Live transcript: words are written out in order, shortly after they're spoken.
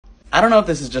I don't know if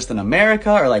this is just in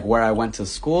America or like where I went to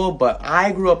school, but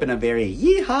I grew up in a very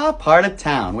yeehaw part of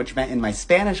town, which meant in my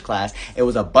Spanish class, it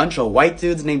was a bunch of white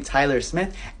dudes named Tyler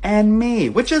Smith and me,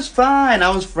 which is fine.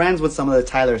 I was friends with some of the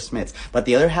Tyler Smiths, but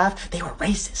the other half, they were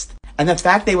racist. And the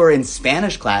fact they were in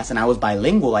Spanish class and I was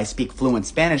bilingual, I speak fluent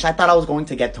Spanish, I thought I was going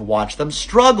to get to watch them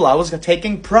struggle. I was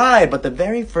taking pride. But the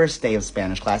very first day of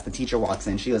Spanish class, the teacher walks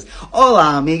in. She goes,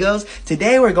 "Hola, amigos.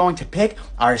 Today we're going to pick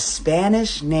our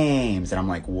Spanish names." And I'm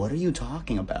like, what are you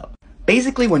talking about?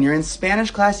 Basically, when you're in Spanish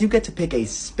class, you get to pick a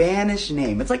Spanish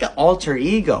name. It's like an alter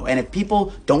ego. And if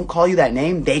people don't call you that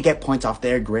name, they get points off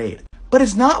their grade. But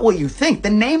it's not what you think. The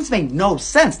names make no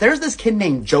sense. There's this kid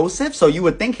named Joseph, so you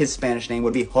would think his Spanish name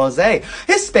would be Jose.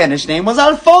 His Spanish name was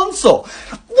Alfonso.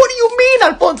 What do you mean,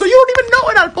 Alfonso? You don't even know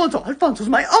an Alfonso. Alfonso's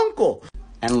my uncle.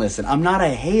 And listen, I'm not a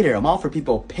hater. I'm all for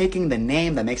people picking the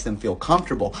name that makes them feel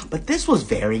comfortable. But this was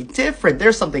very different.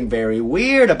 There's something very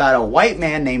weird about a white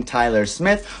man named Tyler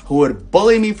Smith who would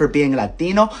bully me for being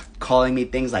Latino, calling me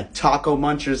things like Taco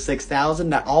Muncher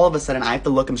 6000, that all of a sudden I have to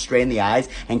look him straight in the eyes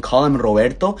and call him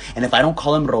Roberto. And if I don't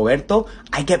call him Roberto,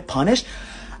 I get punished?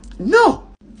 No.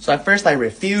 So at first I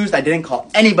refused. I didn't call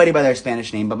anybody by their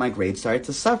Spanish name, but my grades started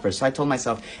to suffer. So I told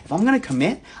myself, if I'm going to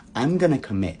commit, I'm going to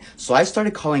commit. So I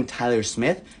started calling Tyler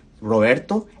Smith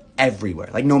Roberto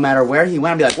everywhere. Like no matter where he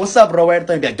went, I'd be like, "What's up,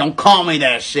 Roberto?" He'd be like, "Don't call me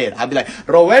that shit." I'd be like,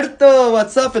 "Roberto,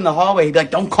 what's up?" in the hallway. He'd be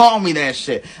like, "Don't call me that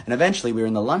shit." And eventually we were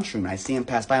in the lunchroom and I see him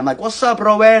pass by. I'm like, "What's up,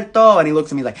 Roberto?" And he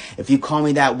looks at me like, "If you call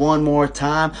me that one more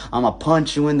time, I'm going to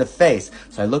punch you in the face."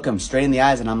 So I look him straight in the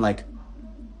eyes and I'm like,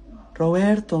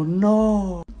 "Roberto,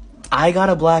 no." I got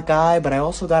a black eye, but I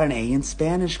also got an A in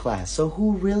Spanish class. So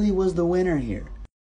who really was the winner here?